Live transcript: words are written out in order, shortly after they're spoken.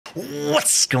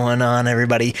What's going on,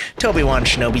 everybody? Toby1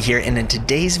 Shinobi here, and in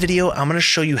today's video I'm going to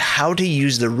show you how to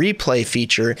use the replay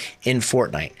feature in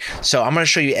Fortnite. So I'm going to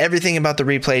show you everything about the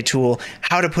replay tool,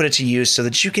 how to put it to use so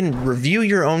that you can review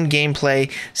your own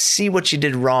gameplay, see what you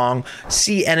did wrong,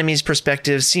 see enemies'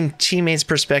 perspectives, see teammates'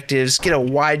 perspectives, get a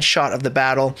wide shot of the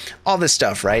battle, all this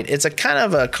stuff, right? It's a kind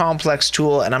of a complex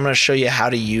tool, and I'm going to show you how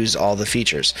to use all the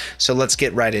features. So let's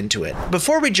get right into it.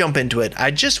 Before we jump into it,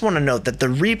 I just want to note that the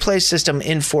replay system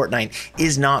in Fortnite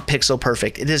is not pixel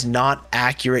perfect. It is not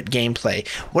accurate gameplay.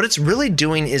 What it's really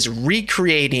doing is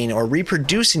recreating or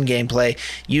reproducing gameplay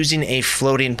using a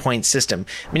floating point system,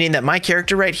 meaning that my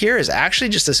character right here is actually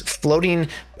just this floating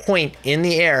point in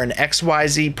the air, an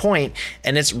XYZ point,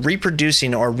 and it's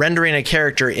reproducing or rendering a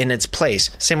character in its place.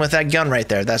 Same with that gun right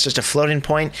there. That's just a floating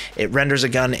point. It renders a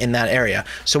gun in that area.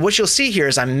 So what you'll see here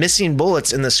is I'm missing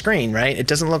bullets in the screen, right? It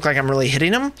doesn't look like I'm really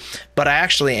hitting them, but I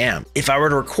actually am. If I were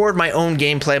to record my own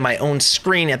gameplay, my own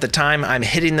screen at the time I'm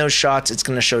hitting those shots, it's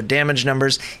going to show damage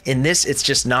numbers. In this, it's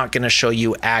just not going to show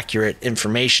you accurate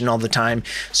information all the time.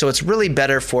 So it's really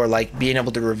better for like being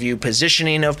able to review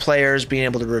positioning of players, being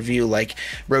able to review like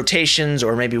rotations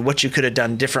or maybe what you could have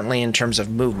done differently in terms of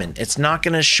movement. It's not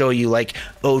going to show you like,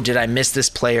 oh, did I miss this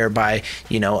player by,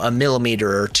 you know, a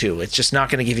millimeter or two? It's just not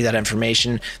going to give you that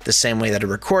information the same way that a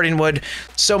recording would.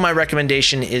 So my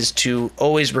recommendation is to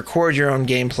always record your own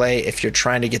gameplay if you're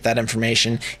trying to get that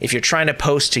information. If you're trying to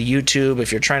post to YouTube,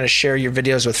 if you're trying to share your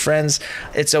videos with friends,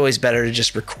 it's always better to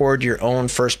just record your own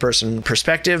first-person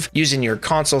perspective using your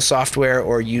console software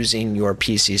or using your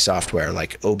PC software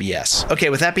like OBS. Okay,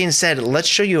 with that being said, let's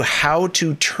show you how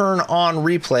to turn on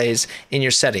replays in your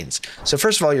settings. So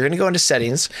first of all, you're going to go into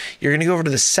settings, you're going to go over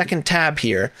to the second tab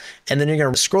here, and then you're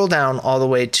going to scroll down all the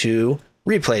way to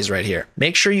replays right here.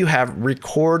 Make sure you have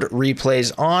record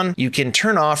replays on. You can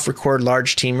turn off record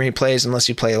large team replays unless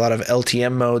you play a lot of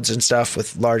LTM modes and stuff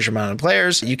with large amount of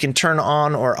players. You can turn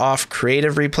on or off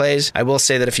creative replays. I will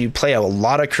say that if you play a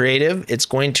lot of creative, it's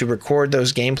going to record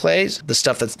those gameplays. The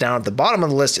stuff that's down at the bottom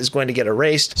of the list is going to get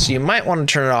erased. So you might want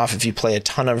to turn it off if you play a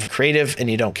ton of creative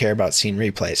and you don't care about seeing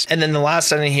replays. And then the last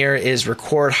setting here is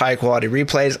record high quality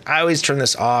replays. I always turn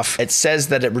this off. It says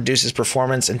that it reduces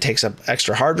performance and takes up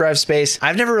extra hard drive space.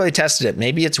 I've never really tested it.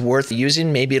 Maybe it's worth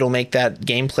using. Maybe it'll make that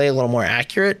gameplay a little more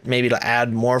accurate. Maybe it'll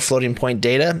add more floating point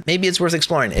data. Maybe it's worth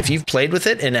exploring. If you've played with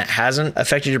it and it hasn't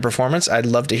affected your performance, I'd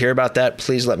love to hear about that.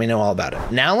 Please let me know all about it.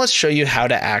 Now let's show you how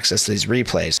to access these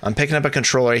replays. I'm picking up a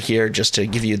controller here just to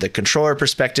give you the controller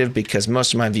perspective because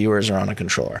most of my viewers are on a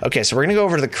controller. Okay, so we're gonna go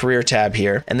over to the career tab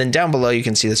here, and then down below you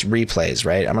can see this replays,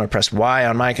 right? I'm gonna press Y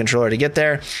on my controller to get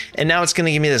there, and now it's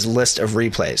gonna give me this list of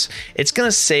replays. It's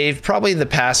gonna save probably the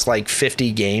past like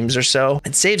 50 games or so.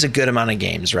 It saves a good amount of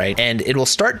games, right? And it will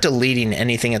start deleting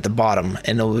anything at the bottom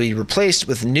and it'll be replaced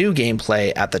with new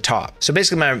gameplay at the top. So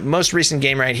basically my most recent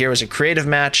game right here was a creative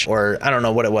match, or I don't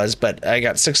know what it was, but I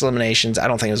got 6 eliminations. I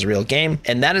don't think it was a real game.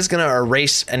 And that is going to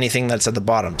erase anything that's at the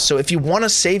bottom. So if you want to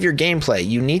save your gameplay,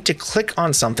 you need to click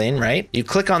on something, right? You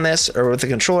click on this, or with the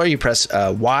controller, you press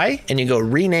Y and you go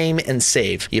rename and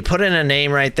save. You put in a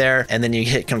name right there and then you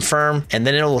hit confirm, and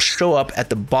then it will show up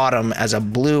at the bottom as a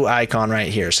blue icon right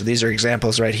here. So these are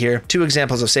examples right here, 2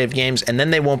 examples of saved games, and then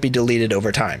they won't be deleted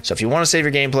over time. So if you want to save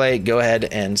your gameplay, go ahead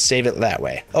and save it that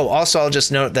way. Oh, also I'll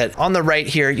just note that on the right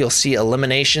here, you'll see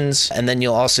eliminations, and then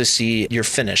you'll also see your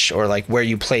finish, or like where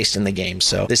you placed in the game.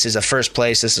 So this is a first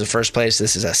place, this is a first place,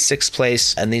 this is a 6th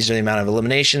place, and these are the amount of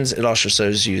eliminations. It also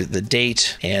shows you the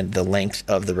date and the length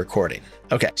of the recording.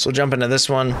 Okay, so we'll jump into this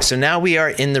one. So now we are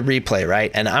in the replay, right?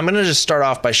 And I'm gonna just start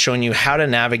off by showing you how to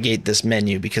navigate this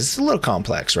menu because it's a little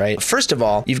complex, right? First of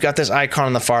all, you've got this icon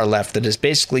on the far left that is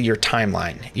basically your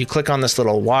timeline. You click on this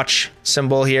little watch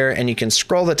symbol here and you can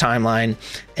scroll the timeline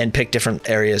and pick different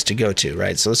areas to go to,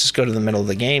 right? So let's just go to the middle of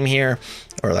the game here,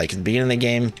 or like the beginning of the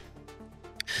game.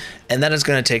 And that is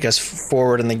going to take us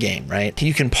forward in the game, right?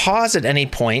 You can pause at any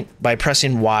point by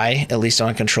pressing Y, at least on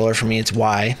a controller. For me, it's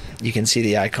Y. You can see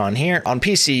the icon here. On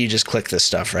PC, you just click this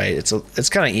stuff, right? It's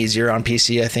kind of easier on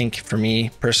PC, I think, for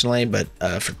me personally, but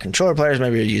for controller players,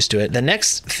 maybe you're used to it. The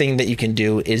next thing that you can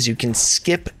do is you can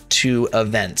skip to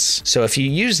events. So if you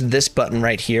use this button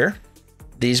right here,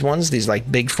 these ones, these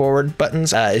like big forward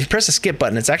buttons, if you press the skip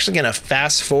button, it's actually going to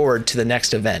fast forward to the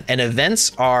next event. And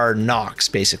events are knocks,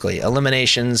 basically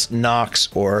eliminations, knocks,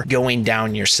 or going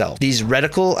down yourself. These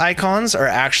reticle icons are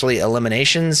actually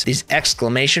eliminations. These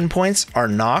exclamation points are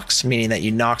knocks, meaning that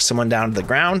you knock someone down to the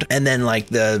ground. And then like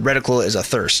the reticle is a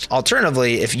thirst.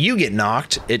 Alternatively, if you get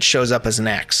knocked, it shows up as an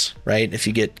X, right? If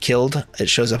you get killed, it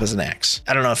shows up as an X.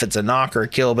 I don't know if it's a knock or a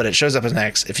kill, but it shows up as an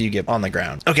X if you get on the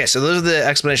ground. Okay, so those are the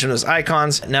explanation of those icons.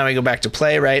 icons. Now we go back to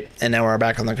play, right? And now we're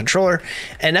back on the controller.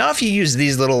 And now if you use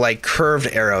these little like curved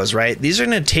arrows, right? These are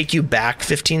going to take you back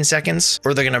 15 seconds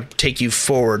or they're going to take you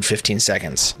forward 15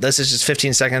 seconds. This is just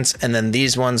 15 seconds. And then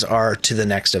these ones are to the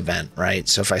next event, right?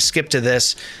 So if I skip to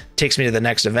this, it takes me to the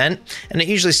next event, and it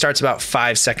usually starts about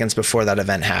 5 seconds before that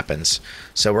event happens.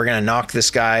 So we're going to knock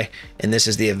this guy, and this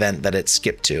is the event that it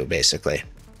skipped to basically.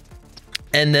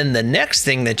 And then the next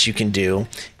thing that you can do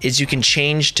is you can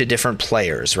change to different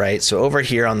players, right? So over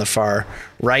here on the far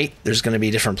right, there's going to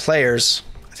be different players.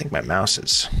 I think my mouse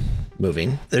is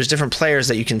moving. There's different players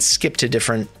that you can skip to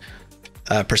different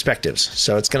perspectives.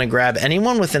 So it's going to grab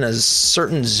anyone within a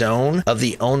certain zone of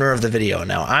the owner of the video.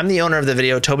 Now I'm the owner of the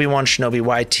video. Toby1 Shinobi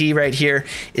YT right here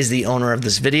is the owner of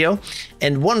this video.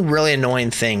 And one really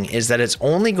annoying thing is that it's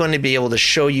only going to be able to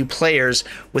show you players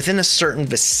within a certain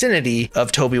vicinity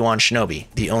of Toby1 Shinobi,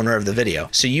 the owner of the video.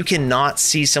 So you cannot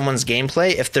see someone's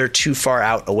gameplay if they're too far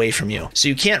out away from you. So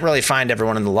you can't really find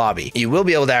everyone in the lobby. You will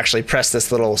be able to actually press this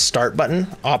little start button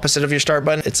opposite of your start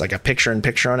button. It's like a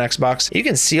picture-in-picture on Xbox. You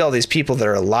can see all these people that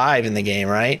are alive in the game,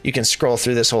 right? You can scroll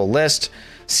through this whole list,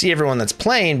 see everyone that's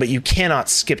playing, but you cannot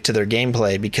skip to their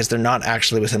gameplay because they're not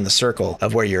actually within the circle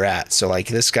of where you're at. So like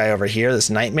this guy over here, this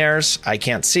Nightmares, I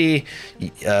can't see.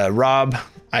 Rob,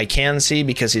 I can see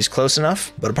because he's close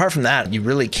enough. But apart from that, you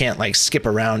really can't like skip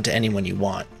around to anyone you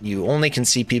want. You only can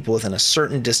see people within a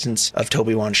certain distance of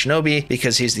Toby1 Shinobi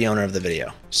because he's the owner of the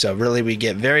video. So really we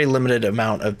get very limited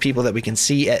amount of people that we can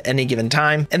see at any given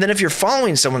time. And then if you're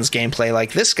following someone's gameplay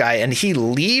like this guy and he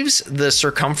leaves the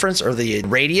circumference or the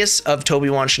radius of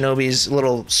Toby1 Shinobi's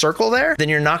little circle there, then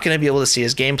you're not going to be able to see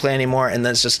his gameplay anymore. And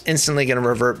then it's just instantly going to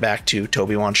revert back to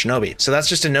Toby1 Shinobi. So that's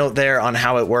just a note there on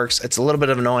how it works. It's a little bit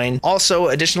of annoying. Also,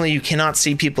 additionally, you cannot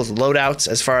see people's loadouts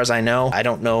as far as I know. I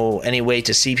don't know any way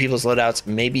to see people's loadouts.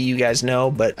 Maybe you guys know,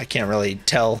 but I can't really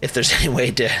tell if there's any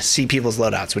way to see people's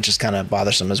loadouts, which is kind of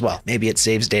bothersome as well. Maybe it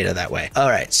saves data that way. All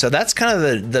right, so that's kind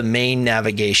of the main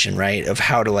navigation, right, of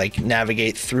how to like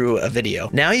navigate through a video.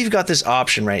 Now you've got this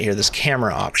option right here, this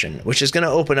camera option, which is going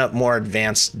to open up more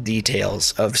advanced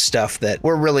details of stuff that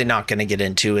we're really not going to get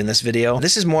into in this video.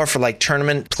 This is more for like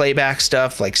tournament playback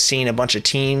stuff, like seeing a bunch of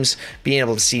teams, being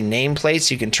able to see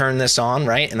nameplates. You can turn this on,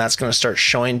 right? And that's going to start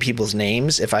showing people's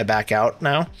names. If I back out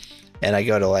now and I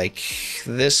go to like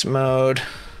this mode,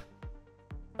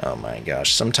 oh my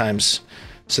gosh, sometimes,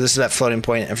 so this is that floating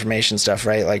point information stuff,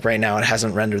 right? Like right now it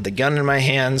hasn't rendered the gun in my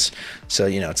hands. So,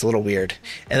 you know, it's a little weird.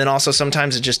 And then also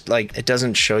sometimes it just like, it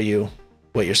doesn't show you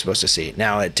what you're supposed to see.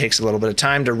 Now it takes a little bit of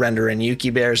time to render in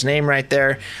Yuki Bear's name right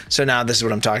there. So now this is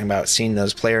what I'm talking about, seeing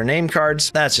those player name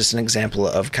cards. That's just an example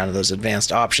of kind of those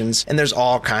advanced options. And there's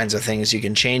all kinds of things you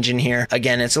can change in here.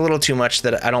 Again, it's a little too much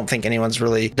that I don't think anyone's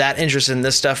really that interested in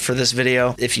this stuff for this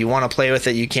video. If you want to play with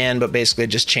it, you can, but basically it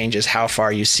just changes how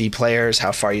far you see players,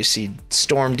 how far you see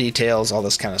storm details, all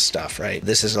this kind of stuff, right?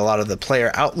 This is a lot of the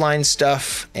player outline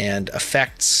stuff and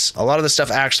effects. A lot of the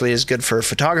stuff actually is good for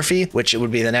photography, which it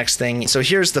would be the next thing. So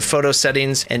here's the photo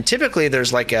settings, and typically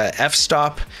there's like a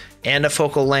f-stop and a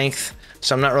focal length.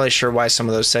 So I'm not really sure why some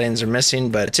of those settings are missing,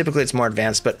 but typically it's more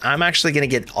advanced. But I'm actually going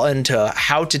to get into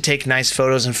how to take nice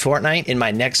photos in Fortnite in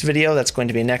my next video. That's going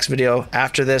to be next video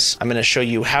after this. I'm going to show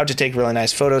you how to take really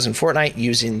nice photos in Fortnite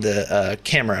using the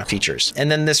camera features. And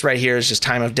then this right here is just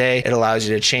time of day. It allows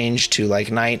you to change to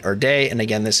like night or day. And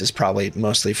again, this is probably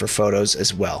mostly for photos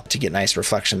as well to get nice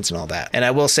reflections and all that. And I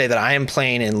will say that I am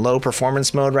playing in low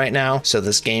performance mode right now. So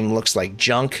this game looks like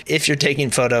junk. If you're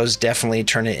taking photos, definitely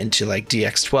turn it into like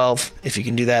DX12. If you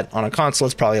can do that on a console,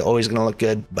 it's probably always going to look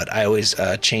good, but I always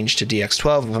change to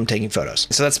DX12 if I'm taking photos.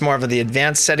 So that's more of the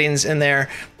advanced settings in there.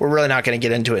 We're really not going to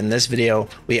get into it in this video.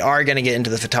 We are going to get into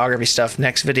the photography stuff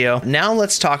next video. Now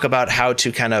let's talk about how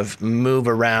to kind of move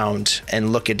around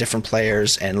and look at different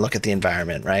players and look at the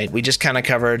environment, right? We just kind of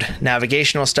covered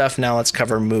navigational stuff. Now let's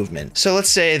cover movement. So let's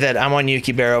say that I'm on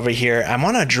Yuki Bear over here. I'm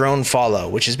on a drone follow,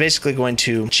 which is basically going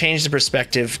to change the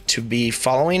perspective to be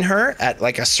following her at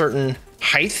like a certain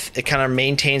height. It kind of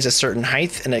maintains a certain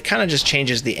height and it kind of just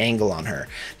changes the angle on her.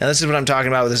 Now this is what I'm talking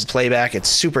about with this playback. It's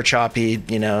super choppy.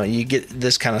 You know, you get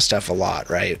this kind of stuff a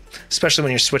lot, right? Especially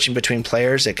when you're switching between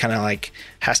players, it kind of like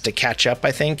has to catch up,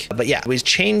 I think. But yeah, we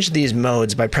changed these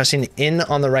modes by pressing in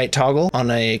on the right toggle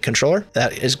on a controller.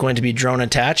 That is going to be drone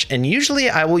attach. And usually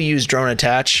I will use drone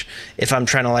attach if I'm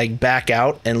trying to like back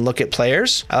out and look at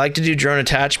players. I like to do drone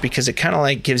attach because it kind of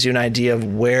like gives you an idea of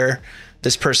where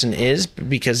this person is,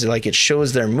 because like it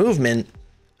shows their movement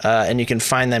and you can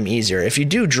find them easier. If you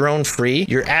do drone free,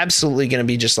 you're absolutely going to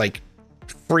be just like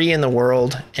free in the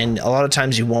world, and a lot of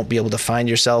times you won't be able to find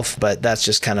yourself, but that's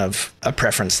just kind of a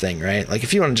preference thing, right? Like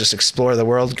if you want to just explore the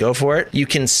world, go for it. You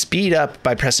can speed up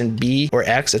by pressing B or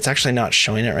X. It's actually not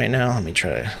showing it right now. Let me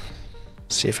try to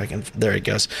see if I can, there it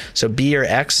goes. So B or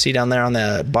X, see down there on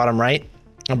the bottom right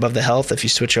above the health, if you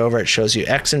switch over, it shows you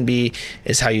X and B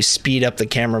is how you speed up the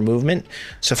camera movement.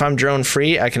 So if I'm drone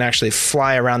free, I can actually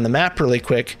fly around the map really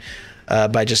quick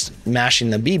by just mashing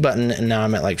the B button, and now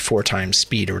I'm at like 4 times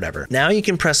speed or whatever. Now you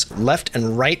can press left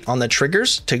and right on the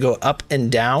triggers to go up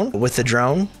and down with the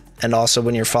drone. And also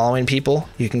when you're following people,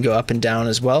 you can go up and down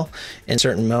as well. In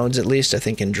certain modes, at least, I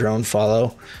think in drone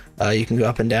follow, you can go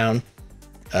up and down.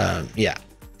 Yeah.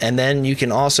 And then you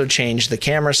can also change the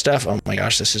camera stuff. Oh my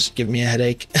gosh, this is giving me a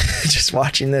headache just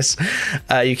watching this.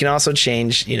 You can also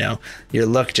change, you know, your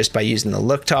look just by using the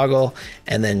look toggle,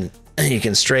 and then you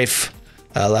can strafe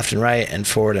left and right and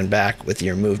forward and back with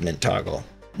your movement toggle.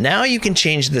 Now you can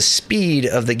change the speed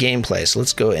of the gameplay. So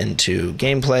let's go into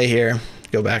gameplay here.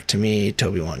 Go back to me,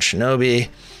 Toby1 Shinobi.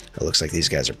 It looks like these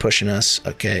guys are pushing us.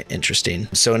 Okay, interesting.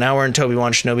 So now we're in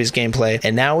Toby1 Shinobi's gameplay,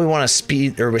 and now we want to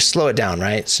speed, or we slow it down,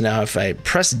 right? So now if I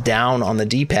press down on the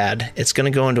D-pad, it's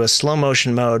going to go into a slow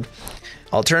motion mode.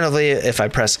 Alternatively, if I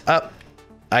press up,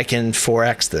 I can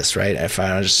 4X this, right? If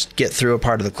I just get through a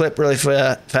part of the clip really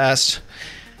fast.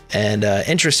 And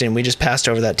interesting, we just passed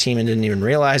over that team and didn't even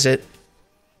realize it.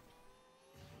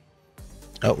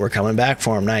 Oh, we're coming back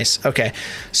for him. Nice. Okay,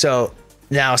 so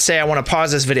now say I want to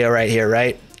pause this video right here,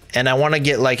 right? And I want to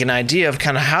get like an idea of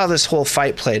kind of how this whole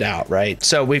fight played out, right?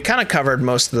 So we've kind of covered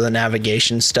most of the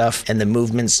navigation stuff and the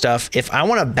movement stuff. If I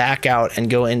want to back out and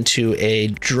go into a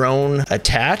drone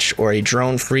attach or a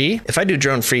drone free, if I do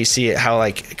drone free, see how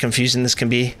like confusing this can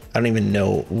be? I don't even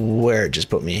know where it just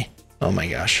put me. Oh my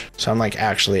gosh. So I'm like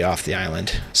actually off the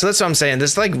island. So that's what I'm saying.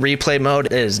 This like replay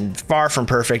mode is far from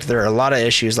perfect. There are a lot of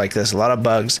issues like this, a lot of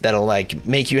bugs that'll like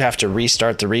make you have to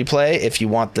restart the replay if you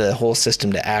want the whole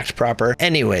system to act proper.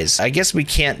 Anyways, I guess we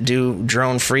can't do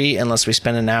drone free unless we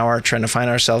spend an hour trying to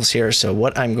find ourselves here. So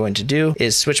what I'm going to do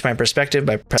is switch my perspective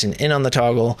by pressing in on the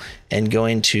toggle and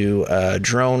going to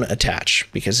drone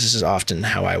attach, because this is often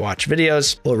how I watch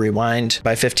videos. We'll rewind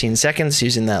by 15 seconds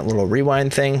using that little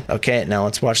rewind thing. Okay, now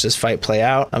let's watch this fight play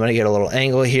out. I'm gonna get a little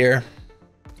angle here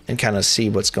and kind of see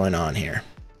what's going on here.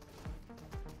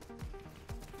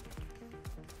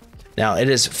 Now it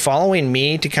is following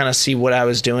me to kind of see what I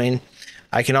was doing.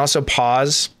 I can also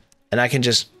pause and I can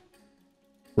just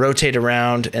rotate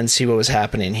around and see what was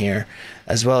happening here,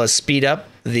 as well as speed up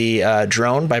the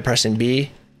drone by pressing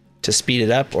B to speed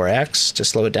it up, or X to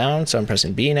slow it down. So I'm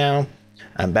pressing B now.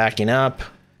 I'm backing up.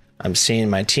 I'm seeing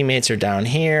my teammates are down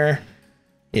here.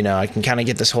 You know, I can kind of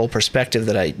get this whole perspective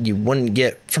that you wouldn't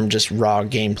get from just raw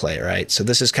gameplay, right? So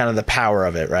this is kind of the power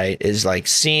of it, right? Is like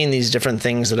seeing these different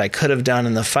things that I could have done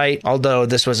in the fight. Although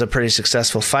this was a pretty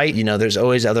successful fight, you know, there's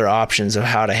always other options of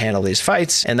how to handle these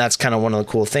fights. And that's kind of one of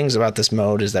the cool things about this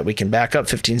mode, is that we can back up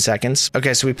 15 seconds.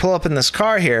 Okay, so we pull up in this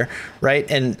car here, right?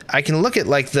 And I can look at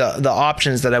like the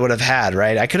options that I would have had,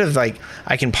 right? I could have like,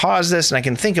 I can pause this and I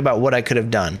can think about what I could have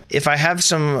done. If I have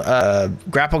some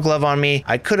grapple glove on me,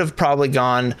 I could have probably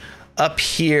gone up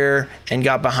here and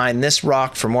got behind this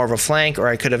rock for more of a flank, or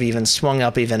I could have even swung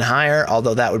up even higher,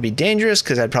 although that would be dangerous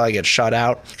because I'd probably get shot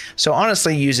out. So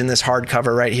honestly, using this hard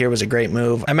cover right here was a great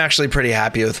move. I'm actually pretty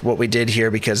happy with what we did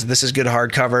here, because this is good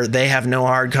hard cover. They have no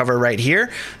hard cover right here.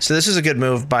 So this is a good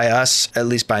move by us, at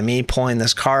least by me, pulling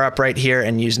this car up right here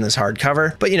and using this hard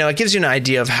cover. But you know, it gives you an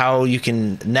idea of how you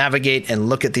can navigate and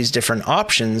look at these different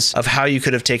options of how you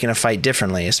could have taken a fight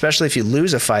differently, especially if you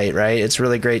lose a fight, right? It's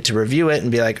really great to review it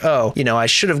and be like, oh, you know, I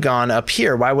should have gone up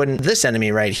here. Why wouldn't this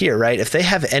enemy right here, right? If they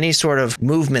have any sort of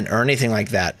movement or anything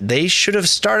like that, they should have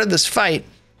started this fight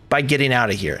by getting out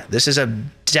of here. This is a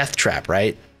death trap,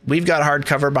 right? We've got hard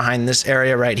cover behind this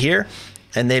area right here,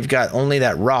 and they've got only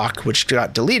that rock, which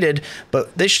got deleted,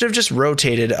 but they should have just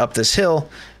rotated up this hill,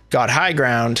 got high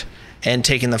ground, and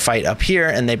taken the fight up here,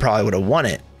 and they probably would have won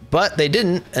it. But they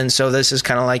didn't, and so this is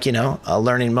kind of like, you know, a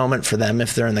learning moment for them.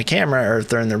 If they're in the camera or if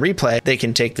they're in the replay, they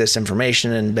can take this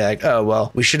information and be like, oh,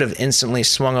 well, we should have instantly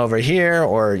swung over here,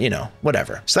 or, you know,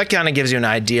 whatever. So that kind of gives you an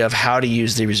idea of how to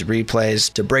use these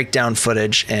replays to break down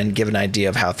footage and give an idea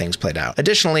of how things played out.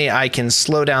 Additionally, I can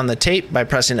slow down the tape by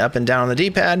pressing up and down on the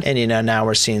D-pad, and, you know, now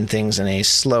we're seeing things in a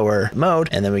slower mode,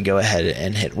 and then we go ahead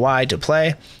and hit Y to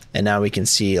play. And now we can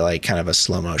see like kind of a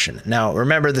slow motion. Now,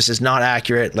 remember, this is not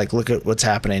accurate. Like, look at what's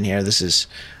happening here. This is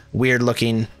weird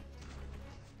looking.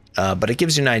 but it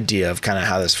gives you an idea of kind of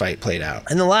how this fight played out.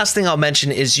 And the last thing I'll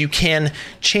mention is you can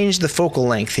change the focal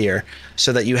length here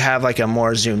so that you have like a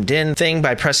more zoomed in thing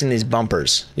by pressing these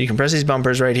bumpers. You can press these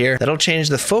bumpers right here. That'll change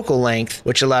the focal length,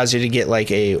 which allows you to get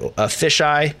like a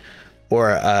fisheye,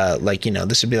 or like, you know,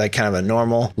 this would be like kind of a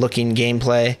normal looking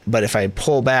gameplay. But if I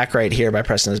pull back right here by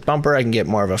pressing this bumper, I can get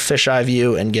more of a fisheye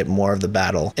view and get more of the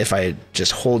battle. If I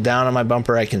just hold down on my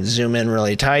bumper, I can zoom in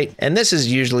really tight. And this is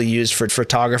usually used for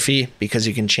photography because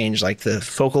you can change like the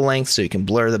focal length so you can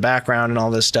blur the background and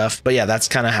all this stuff. But yeah, that's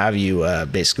kind of how you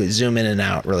basically zoom in and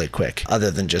out really quick,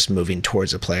 other than just moving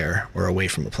towards a player or away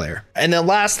from a player. And the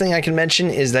last thing I can mention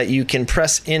is that you can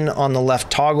press in on the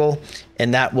left toggle,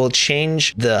 and that will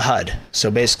change the HUD. So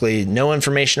basically no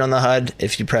information on the HUD.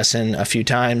 If you press in a few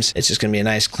times, it's just gonna be a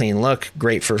nice clean look,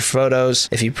 great for photos.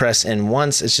 If you press in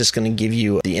once, it's just gonna give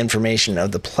you the information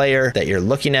of the player that you're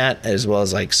looking at, as well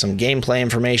as like some gameplay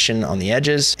information on the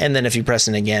edges. And then if you press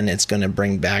in again, it's gonna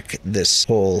bring back this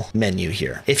whole menu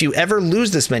here. If you ever lose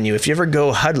this menu, if you ever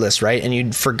go HUDless, right, and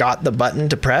you forgot the button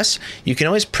to press, you can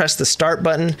always press the start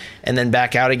button and then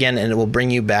back out again, and it will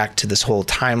bring you back to this whole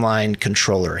timeline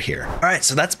controller here. All right,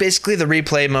 so that's basically the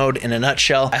replay mode in a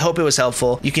nutshell. I hope it was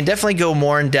helpful. You can definitely go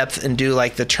more in depth and do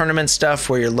like the tournament stuff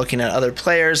where you're looking at other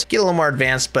players, get a little more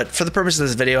advanced, but for the purpose of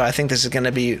this video, I think this is going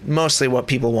to be mostly what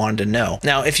people wanted to know.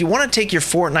 Now, if you want to take your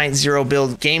Fortnite Zero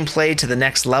build gameplay to the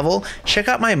next level, check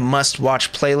out my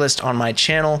must-watch playlist on my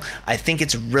channel. I think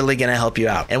it's really going to help you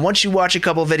out. And once you watch a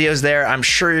couple videos there, I'm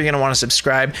sure you're going to want to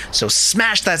subscribe. So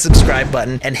smash that subscribe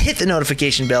button and hit the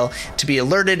notification bell to be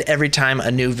alerted every time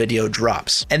a new video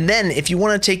drops. And then if you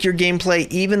want to take your gameplay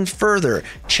even further,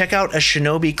 check out a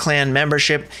Shinobi Clan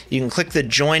membership. You can click the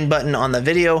join button on the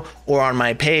video or on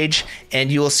my page,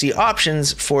 and you will see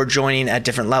options for joining at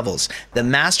different levels. The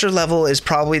master level is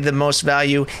probably the most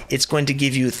value. It's going to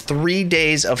give you 3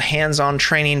 days of hands-on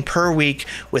training per week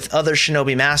with other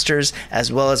Shinobi masters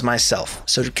as well as myself.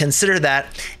 So consider that.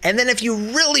 And then if you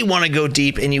really want to go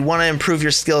deep and you want to improve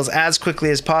your skills as quickly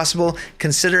as possible,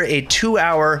 consider a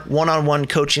 2-hour one-on-one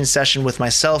coaching session with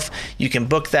myself. You can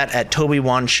book that at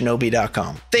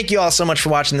tobywanshinobi.com. Thank you all so much for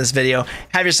watching this video.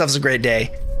 Have yourselves a great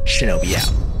day. Shinobi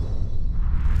out.